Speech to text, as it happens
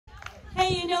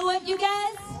Hey, you know what, you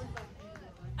guys?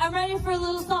 I'm ready for a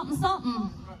little something, something.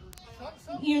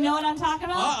 You know what I'm talking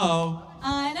about? Uh-oh.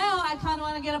 I know. I kind of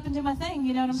want to get up and do my thing.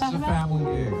 You know what I'm talking about? It's a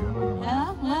family gig.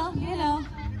 Yeah, well, you know.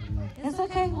 It's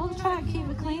okay. We'll try to keep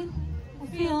it clean. I'm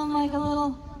feeling like a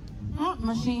little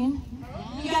machine.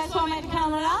 You guys want me to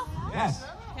count it off? Yes.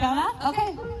 Count it off?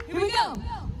 Okay. Here we go.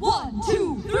 1,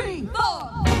 2, 3,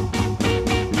 4.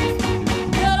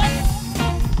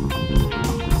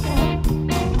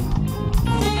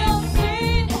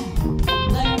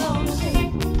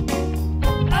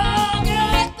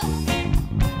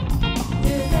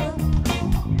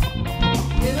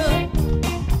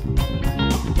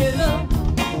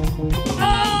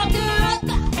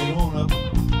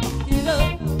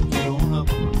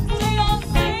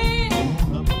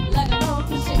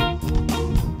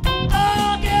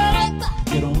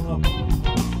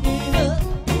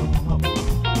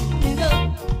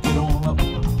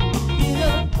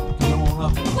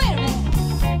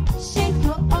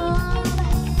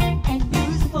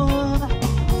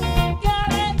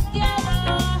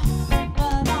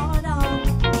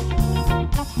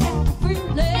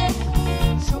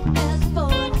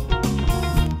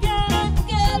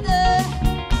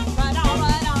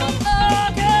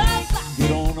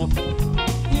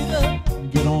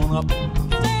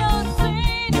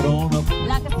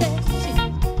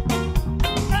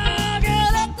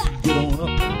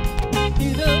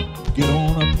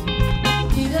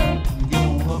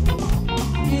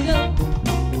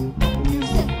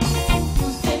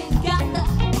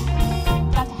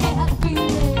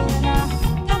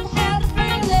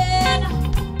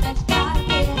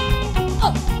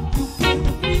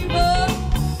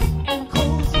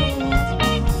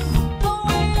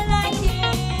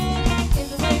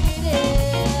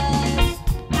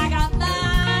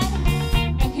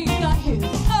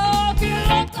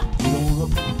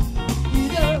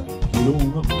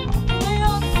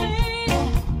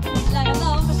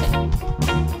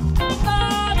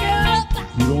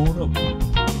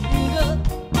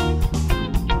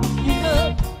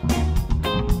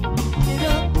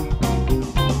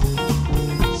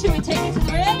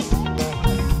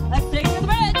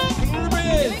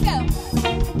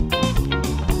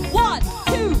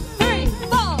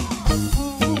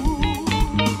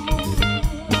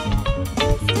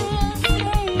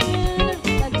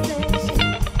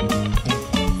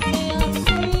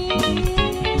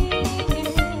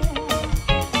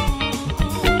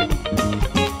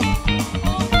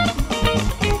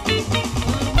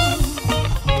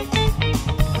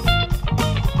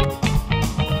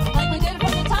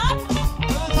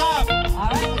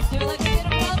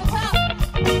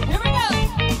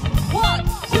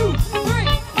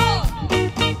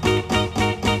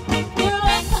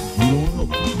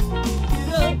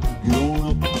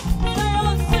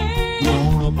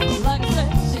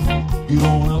 You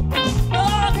don't know.